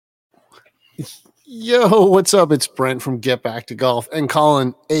Yo, what's up? It's Brent from Get Back to Golf and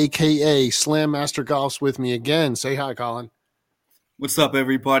Colin, aka Slam Master Golf's with me again. Say hi, Colin. What's up,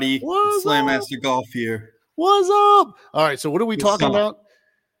 everybody? What's Slam up? Master Golf here. What's up? All right, so what are we What's talking up? about?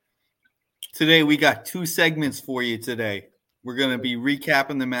 Today, we got two segments for you today. We're going to be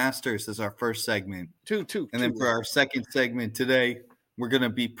recapping the Masters as our first segment. And then for our second segment today, we're going to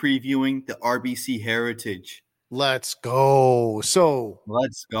be previewing the RBC Heritage. Let's go. So,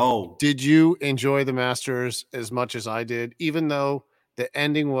 let's go. Did you enjoy the Masters as much as I did, even though the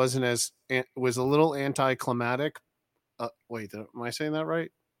ending was a little anticlimactic? Wait, am I saying that right?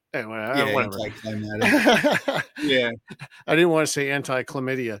 Anyway, whatever. Anticlimactic. Yeah. I didn't want to say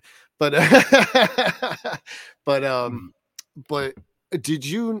anti-chlamydia, but but did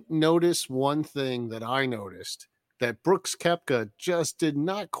you notice one thing that I noticed, that Brooks Koepka just did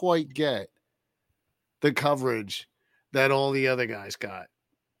not quite get the coverage that all the other guys got?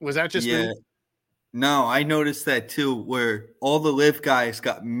 Was that just me? No, I noticed that too, where all the LIV guys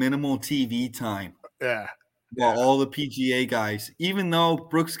got minimal TV time. Yeah. Well, all the PGA guys, even though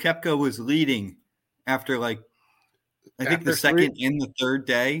Brooks Koepka was leading after I think the second and the third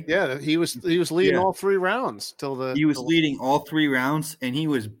day. Yeah, he was leading all three rounds he was leading all three rounds, and he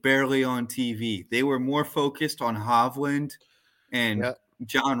was barely on TV. They were more focused on Hovland and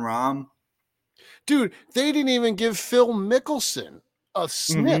Jon Rahm. Dude, they didn't even give Phil Mickelson a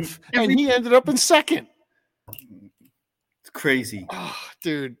sniff, and he ended up in second. It's crazy. Oh,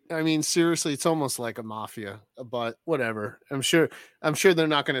 dude, I mean, seriously, it's almost like a mafia, but whatever. I'm sure they're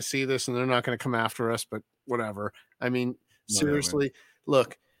not going to see this and they're not going to come after us, but whatever. I mean, seriously,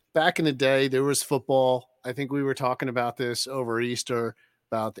 look, back in the day, there was football. I think we were talking about this over Easter,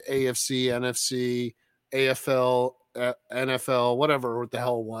 about the AFC, NFC, AFL, NFL, whatever the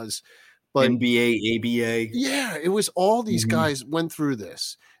hell it was. But NBA, ABA. Yeah, it was all these guys went through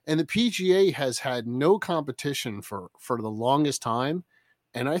this. And the PGA has had no competition for the longest time.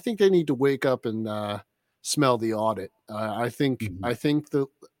 And I think they need to wake up and smell the audit. I think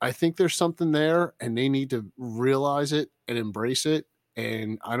there's something there, and they need to realize it and embrace it.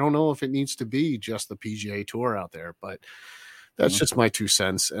 And I don't know if it needs to be just the PGA Tour out there, but that's just my 2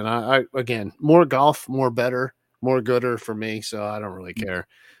 cents. And I again, more golf, more better, more gooder for me. So I don't really care.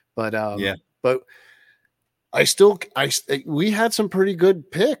 But but we had some pretty good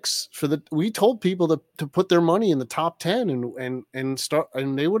picks we told people to put their money in the top 10 and start,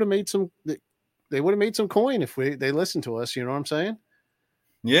 and they would have made some coin if they listened to us. You know what I'm saying?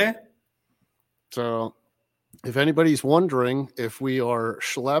 Yeah. So if anybody's wondering if we are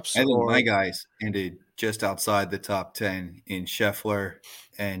schleps, I think my guys ended just outside the top 10 in Scheffler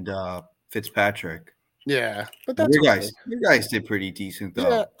and Fitzpatrick. Yeah, but that's your guys did pretty decent though.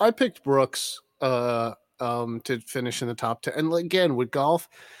 Yeah, I picked Brooks to finish in the top 10. And again, with golf,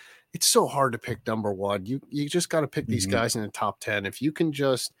 it's so hard to pick number one. You just got to pick these guys in the top 10. If you can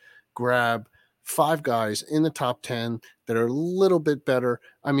just grab 5 guys in the top 10 that are a little bit better.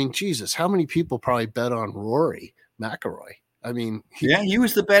 I mean, Jesus, how many people probably bet on Rory McIlroy? I mean, he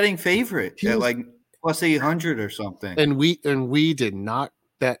was the betting favorite at plus 800 or something. And we did not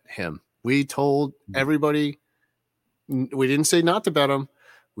bet him. We told everybody, we didn't say not to bet him.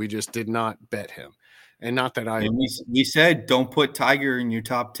 We just did not bet him. And not that we said don't put Tiger in your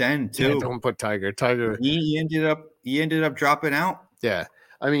top 10 too. Yeah, don't put Tiger. He ended up dropping out. Yeah.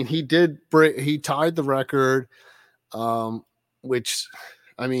 I mean, he tied the record, which,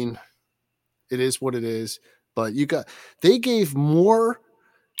 I mean, it is what it is. But they gave more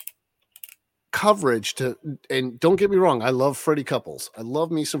coverage to, and don't get me wrong, I love Freddie Couples. I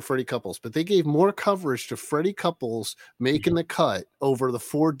love me some Freddie Couples, but they gave more coverage to Freddie Couples making the cut over the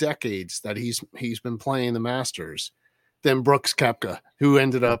 4 decades that he's been playing the Masters than Brooks Koepka, who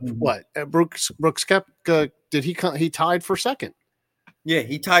ended up Brooks Koepka, he tied for second. Yeah,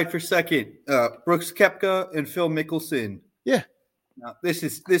 he tied for second. Brooks Koepka and Phil Mickelson. Yeah. Now, this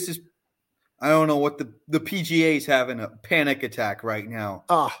is I don't know what the PGA is having a panic attack right now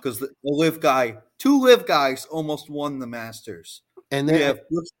because the two LIV guys almost won the Masters. And they have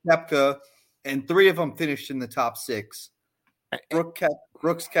Brooks Koepka, and 3 of them finished in the top 6. Brooks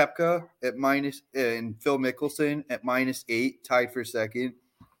Koepka at minus, and Phil Mickelson at -8, tied for second.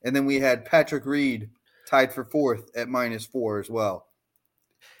 And then we had Patrick Reed tied for 4th at -4 as well.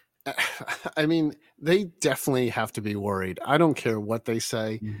 I mean, they definitely have to be worried. I don't care what they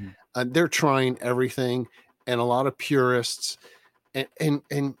say. They're trying everything, and a lot of purists.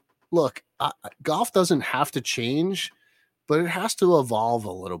 And look, golf doesn't have to change, but it has to evolve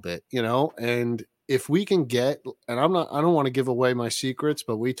a little bit, you know. And if we can get, and I don't want to give away my secrets,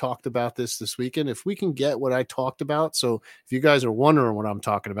 but we talked about this weekend. If we can get what I talked about, so if you guys are wondering what I'm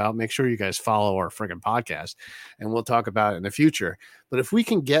talking about, make sure you guys follow our friggin' podcast, and we'll talk about it in the future. But if we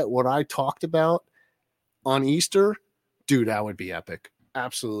can get what I talked about on Easter, dude, that would be epic.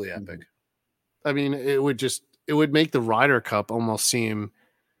 Absolutely epic. I mean, it would make the Ryder Cup almost seem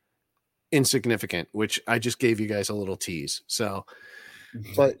insignificant, which I just gave you guys a little tease. So,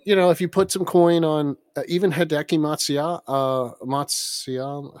 but if you put some coin on even Hideki Matsuyama,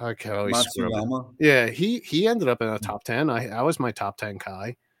 I can always screw up. Yeah, he ended up in a top 10. I was my top 10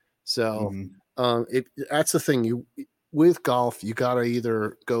 guy. So, that's the thing. With golf, you got to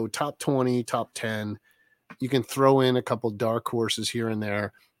either go top 20, top 10. You can throw in a couple dark horses here and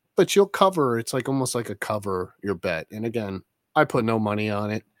there, but you'll cover. It's like almost like a cover your bet. And again, I put no money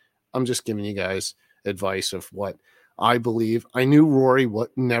on it. I'm just giving you guys advice of what I believe. I knew Rory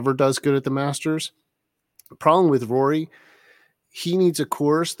never does good at the Masters. The problem with Rory, he needs a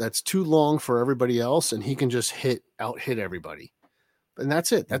course that's too long for everybody else, and he can just out hit everybody. And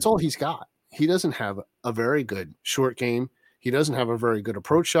that's it. That's all he's got. He doesn't have a very good short game. He doesn't have a very good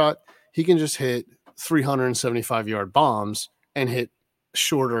approach shot. He can just hit 375-yard bombs and hit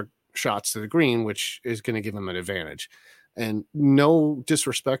shorter shots to the green, which is going to give him an advantage. And no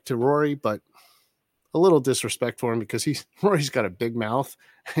disrespect to Rory, but a little disrespect for him because Rory's got a big mouth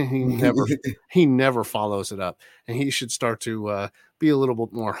and he never follows it up. And he should start to be a little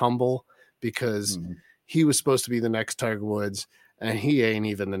bit more humble because he was supposed to be the next Tiger Woods, and he ain't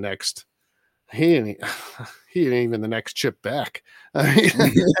even the next. He ain't even the next Chip Beck. I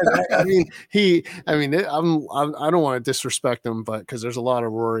don't want to disrespect him, but because there's a lot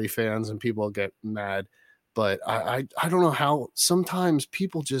of Rory fans and people get mad. But I don't know how sometimes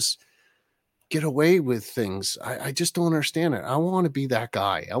people just get away with things. I just don't understand it. I want to be that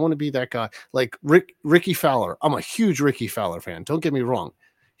guy. I want to be that guy. Like Ricky Fowler. I'm a huge Ricky Fowler fan. Don't get me wrong.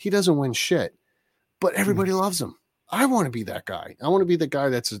 He doesn't win shit, but everybody loves him. I want to be that guy. I want to be the guy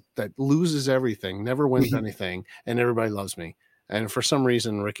that loses everything, never wins anything, and everybody loves me. And for some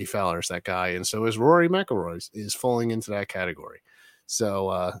reason, Ricky Fowler is that guy, and so is Rory McIlroy is falling into that category.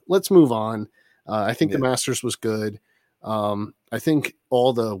 So let's move on. I think the Masters was good. I think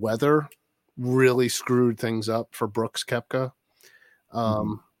all the weather really screwed things up for Brooks Koepka.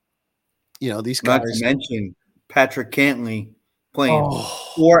 These guys. Not to mention Patrick Cantlay playing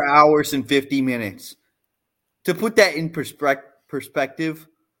 4 hours and 50 minutes. To put that in perspective,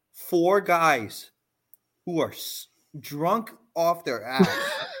 4 guys who are drunk off their ass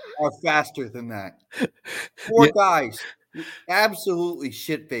are faster than that. 4 guys absolutely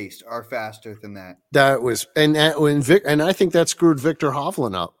shit-faced are faster than that. That was and I think that screwed Victor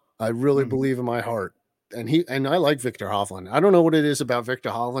Hovland up. I really believe in my heart. And I like Victor Hovland. I don't know what it is about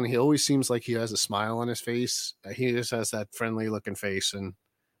Victor Hovland. He always seems like he has a smile on his face. He just has that friendly looking face, and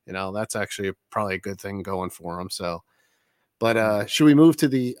that's actually probably a good thing going for him. So, but should we move to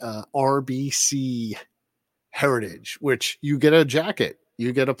the RBC Heritage, which you get a jacket,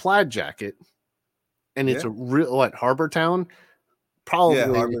 you get a plaid jacket, and it's a real Harbor Town, probably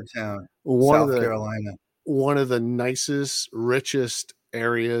Harbor Town, South Carolina, one of the nicest, richest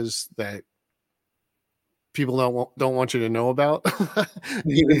areas that people don't want you to know about,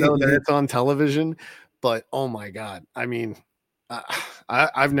 even though that it's on television. But oh my God, I mean.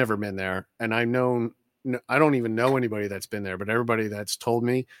 I've never been there, and I don't even know anybody that's been there, but everybody that's told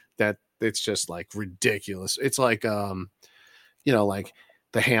me that it's just like ridiculous. It's like, like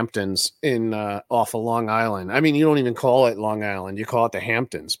the Hamptons in off of Long Island. I mean, you don't even call it Long Island; you call it the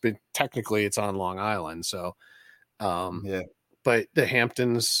Hamptons, but technically it's on Long Island. So, but the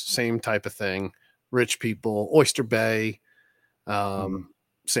Hamptons, same type of thing. Rich people, Oyster Bay.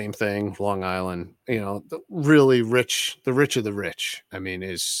 Same thing, Long Island, the really rich, the rich of the rich, I mean,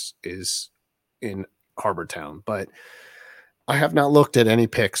 is in Harbor Town. But I have not looked at any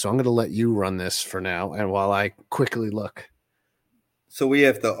picks, so I'm going to let you run this for now. And while I quickly look. So we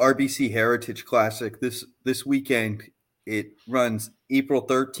have the RBC Heritage Classic this weekend. It runs April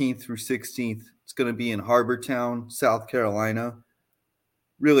 13th through 16th. It's going to be in Harbor Town, South Carolina.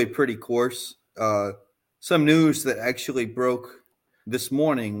 Really pretty course. Some news that actually broke this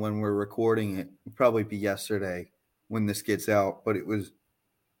morning when we're recording it, it'll probably be yesterday when this gets out, but it was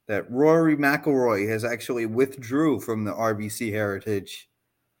that Rory McIlroy has actually withdrew from the RBC Heritage,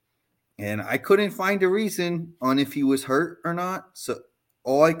 and I couldn't find a reason on if he was hurt or not. So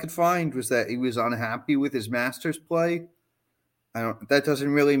all I could find was that he was unhappy with his Masters play. That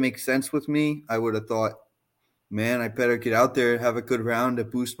doesn't really make sense with me. I would have thought, man, I better get out there and have a good round to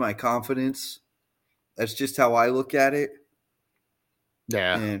boost my confidence. That's just how I look at it.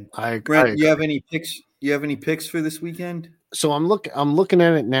 Yeah, And Brent, you have any picks? You have any picks for this weekend? So I'm looking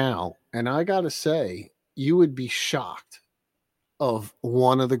at it now, and I gotta say, you would be shocked of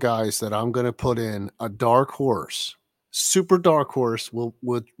one of the guys that I'm going to put in a dark horse, super dark horse,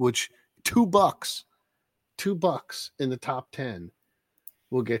 which $2, $2 in the top 10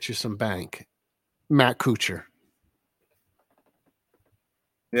 will get you some bank. Matt Kuchar.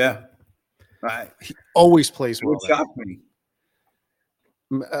 Yeah, he always plays well. It would shock me.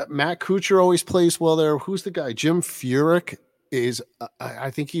 Matt Kuchar always plays well there. Who's the guy? Jim Furyk is. I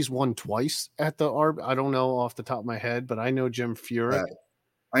think he's won twice at the RBC. I don't know off the top of my head, but I know Jim Furyk.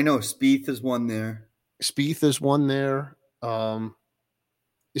 I know Spieth has won there. Spieth is one there.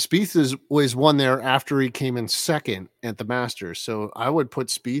 Spieth was one there after he came in second at the Masters. So I would put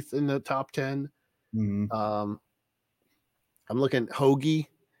Spieth in the top 10. Mm-hmm. I'm looking Hoagie.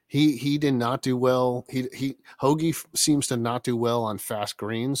 He did not do well. Hoagie seems to not do well on fast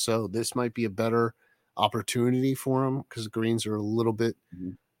greens. So this might be a better opportunity for him because the greens are a little bit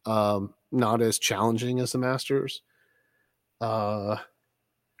not as challenging as the Masters. I'm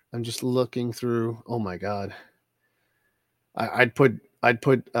just looking through. Oh my God. I'd put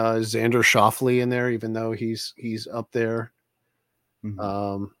Xander Schauffele in there, even though he's up there.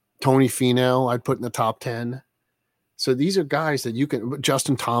 Mm-hmm. Tony Finau, I'd put in the top 10. So these are guys that you can.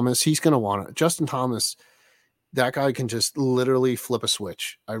 Justin Thomas, he's going to want it. Justin Thomas, that guy can just literally flip a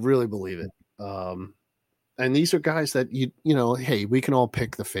switch. I really believe it. And these are guys that you know, hey, we can all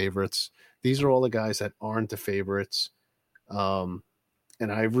pick the favorites. These are all the guys that aren't the favorites. And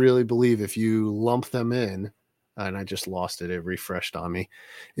I really believe if you lump them in, and I just lost it. It refreshed on me.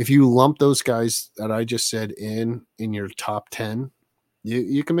 If you lump those guys that I just said in your top 10,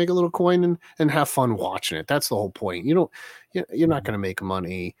 you can make a little coin and have fun watching it. That's the whole point. You're not going to make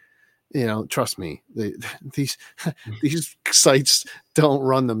money. You know, trust me. These sites don't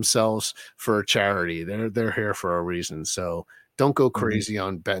run themselves for a charity. They're here for a reason. So don't go crazy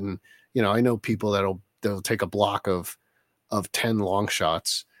on betting. You know, I know people they'll take a block of 10 long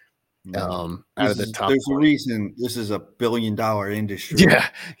shots. Out of the top, there's 20. A reason this is $1 billion industry.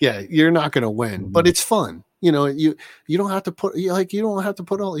 Yeah, you're not going to win, but it's fun. You know, you don't have to put you don't have to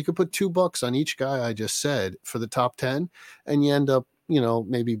put all. You could put $2 on each guy I just said for the top 10, and you end up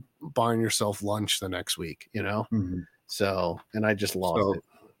maybe buying yourself lunch the next week. So and I just lost it.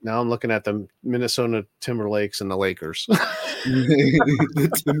 Now I'm looking at the Minnesota Timberlakes and the Lakers.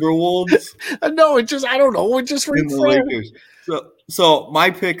 The Timberwolves? No, I don't know. It just the Lakers. So my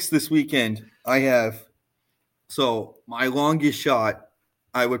picks this weekend, I have. So my longest shot,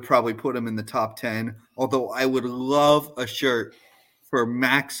 I would probably put him in the top 10. Although I would love a shirt for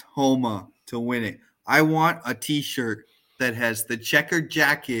Max Homa to win it. I want a T-shirt that has the checkered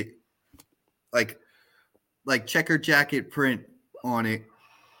jacket, like checkered jacket print on it.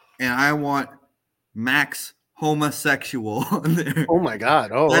 And I want Max Homosexual on there. Oh my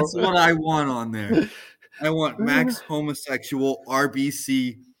God! Oh, that's what I want on there. I want Max Homosexual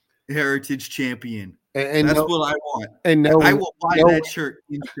RBC Heritage Champion. And that's what I want. And I will buy that shirt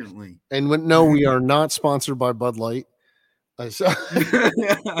instantly. And no, we are not sponsored by Bud Light. So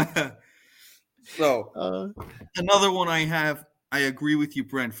another one I have. I agree with you,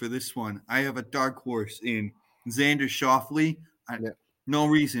 Brent. For this one, I have a dark horse in Xander Schauffele. No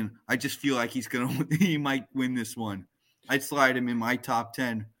reason. I just feel like he might win this one. I'd slide him in my top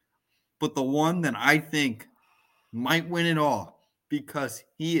 10. But the one that I think might win it all because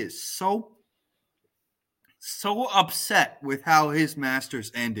he is so upset with how his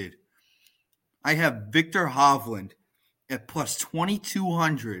Masters ended. I have Victor Hovland at plus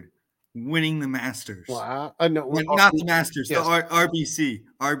 2,200 winning the Masters. Wow. Not the Masters, yes. The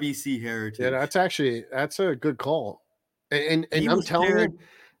RBC Heritage. Yeah, that's a good call. And I'm telling you,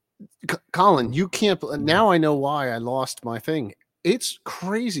 Colin, you can't. Now I know why I lost my thing. It's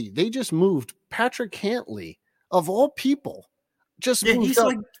crazy. They just moved Patrick Cantlay, of all people. He's up.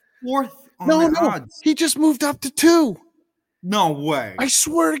 Like fourth on the odds. He just moved up to 2. No way. I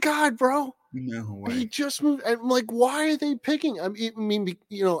swear to God, bro. No way. He just moved. I'm like, why are they picking? I mean,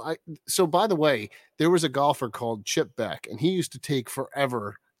 so by the way, there was a golfer called Chip Beck, and he used to take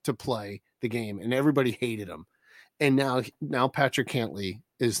forever to play the game, and everybody hated him. And now Patrick Cantlay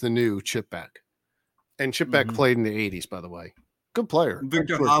is the new Chip Beck. And Chip Beck played in the 80s, by the way. Good player.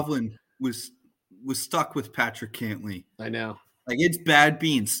 Victor Hovland was stuck with Patrick Cantlay. I know. Like, it's bad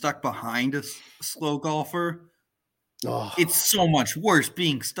being stuck behind a slow golfer. Oh. It's so much worse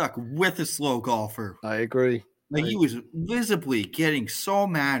being stuck with a slow golfer. I agree. He was visibly getting so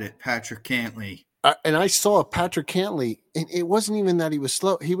mad at Patrick Cantlay. And I saw Patrick Cantlay, and it wasn't even that he was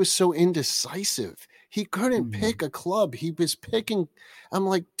slow. He was so indecisive. He couldn't pick a club. He was picking. I'm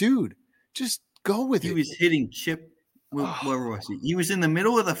like, dude, just go with it. He was hitting chip. Where was he? He was in the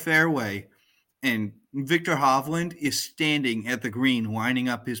middle of the fairway, and Victor Hovland is standing at the green, winding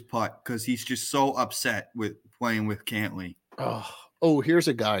up his putt because he's just so upset with playing with Cantley. Oh, here's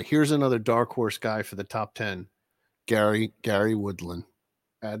a guy. Here's another dark horse guy for the top 10. Gary Woodland.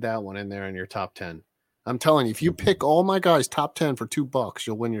 Add that one in there in your top 10. I'm telling you, if you pick all my guys top 10 for $2,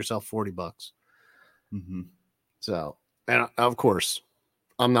 you'll win yourself $40. Mm-hmm. So, and of course,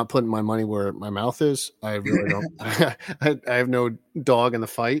 I'm not putting my money where my mouth is. I really don't. I have no dog in the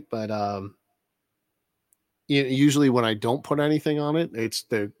fight, but usually when I don't put anything on it,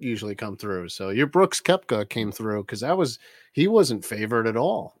 they usually come through. So your Brooks Koepka came through because he wasn't favored at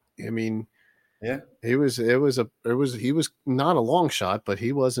all. I mean, yeah, he was not a long shot, but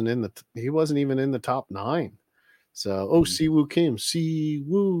he wasn't even in the top 9. So, Siwoo Kim,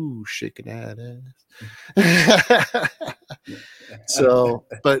 Siwoo shaking that ass. So,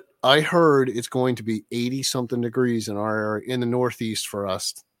 but I heard it's going to be 80 something degrees in our area in the Northeast for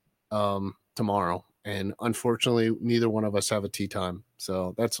us tomorrow. And unfortunately, neither one of us have a tee time.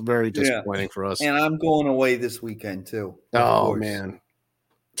 So that's very disappointing for us. And I'm going away this weekend too. Oh, man.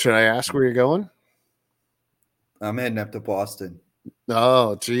 Should I ask where you're going? I'm heading up to Boston.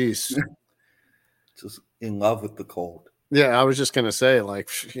 Oh, geez. Just in love with the cold. Yeah, I was just gonna say, like,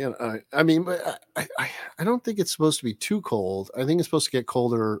 I mean, but I don't think it's supposed to be too cold. I think it's supposed to get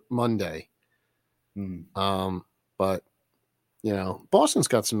colder Monday. But Boston's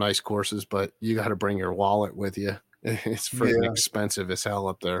got some nice courses, but you got to bring your wallet with you. It's freaking expensive as hell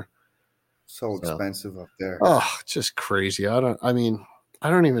up there. So expensive up there. Oh, just crazy. I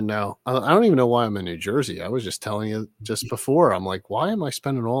don't even know. I don't even know why I'm in New Jersey. I was just telling you just before. I'm like, why am I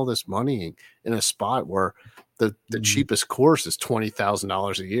spending all this money in a spot where the cheapest course is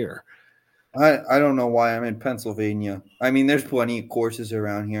 $20,000 a year? I don't know why I'm in Pennsylvania. I mean, there's plenty of courses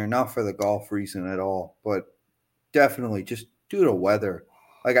around here, not for the golf reason at all, but definitely just due to weather.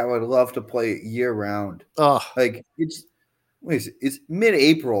 Like, I would love to play it year round. Like, it's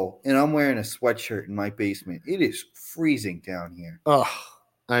mid-April, and I'm wearing a sweatshirt in my basement. It is freezing down here.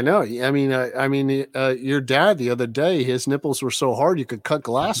 I know. I mean, your dad the other day, his nipples were so hard you could cut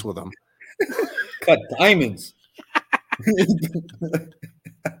glass with them. Cut diamonds.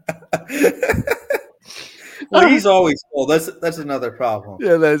 Well, he's always cold. That's another problem.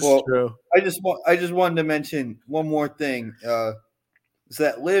 Yeah, that's true. I just wanted to mention one more thing. Is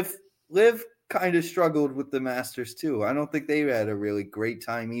that Liv kind of struggled with the Masters too. I don't think they had a really great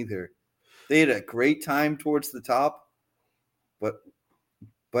time either. They had a great time towards the top, but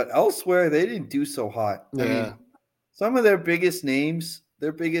elsewhere they didn't do so hot. Yeah. I mean, some of their biggest names,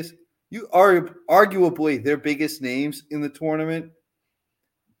 arguably their biggest names in the tournament,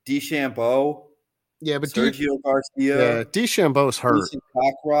 DeChambeau, but Sergio Garcia, DeChambeau's hurt,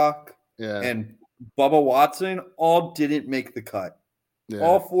 Cockrock, and Bubba Watson all didn't make the cut. Yeah.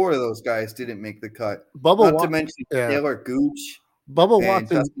 All 4 of those guys didn't make the cut. Not to mention Taylor Gooch. Bubba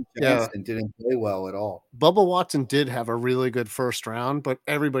Watson, Dustin Johnson didn't play well at all. Bubba Watson did have a really good first round, but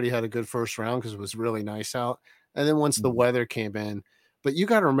everybody had a good first round because it was really nice out. And then once the weather came in, but you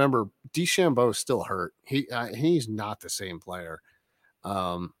got to remember, DeChambeau is still hurt. He's not the same player.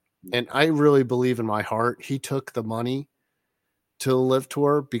 And I really believe in my heart he took the money to the LIV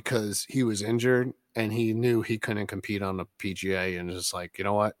Tour because he was injured and he knew he couldn't compete on the PGA, and just like, you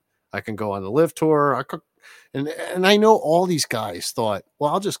know what, I can go on the LIV Tour. And I know all these guys thought,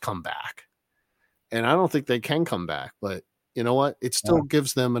 well, I'll just come back. And I don't think they can come back, but you know what? It still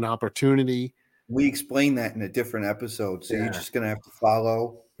gives them an opportunity. We explained that in a different episode, so you're just going to have to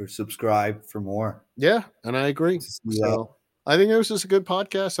follow or subscribe for more. Yeah, and I agree. So I think it was just a good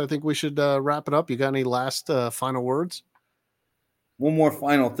podcast. I think we should wrap it up. You got any last final words? One more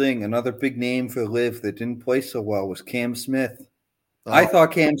final thing. Another big name for LIV that didn't play so well was Cam Smith. I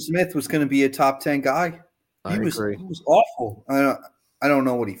thought Cam Smith was going to be a top 10 guy. He was awful. I don't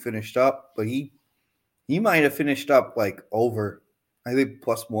know what he finished up, but he might have finished up like over, I think,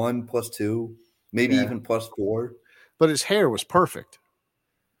 +1, +2, maybe even +4. But his hair was perfect.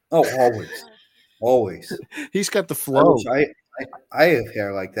 Oh, always. He's got the flow. I have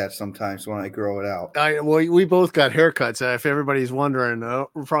hair like that sometimes when I grow it out. We both got haircuts. If everybody's wondering,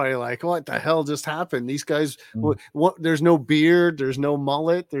 we're probably like, what the hell just happened? These guys, there's no beard, there's no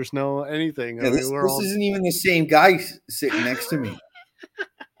mullet, there's no anything. Yeah, this isn't even the same guy sitting next to me.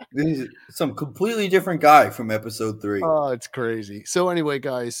 This is some completely different guy from episode 3. Oh, it's crazy. So anyway,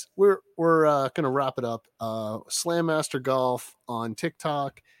 guys, we're gonna wrap it up. Slam Master Golf on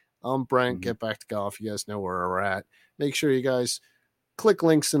TikTok. I'm Brent. Get back to golf. You guys know where we're at. Make sure you guys click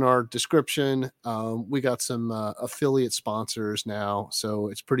links in our description. We got some affiliate sponsors now, so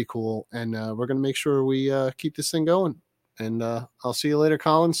it's pretty cool. And we're going to make sure we keep this thing going. And I'll see you later,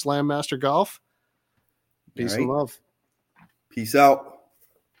 Colin. Slam Master Golf. Peace and love. Peace out.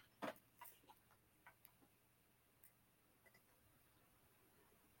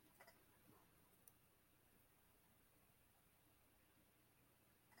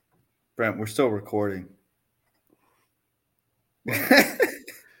 Brent, we're still recording.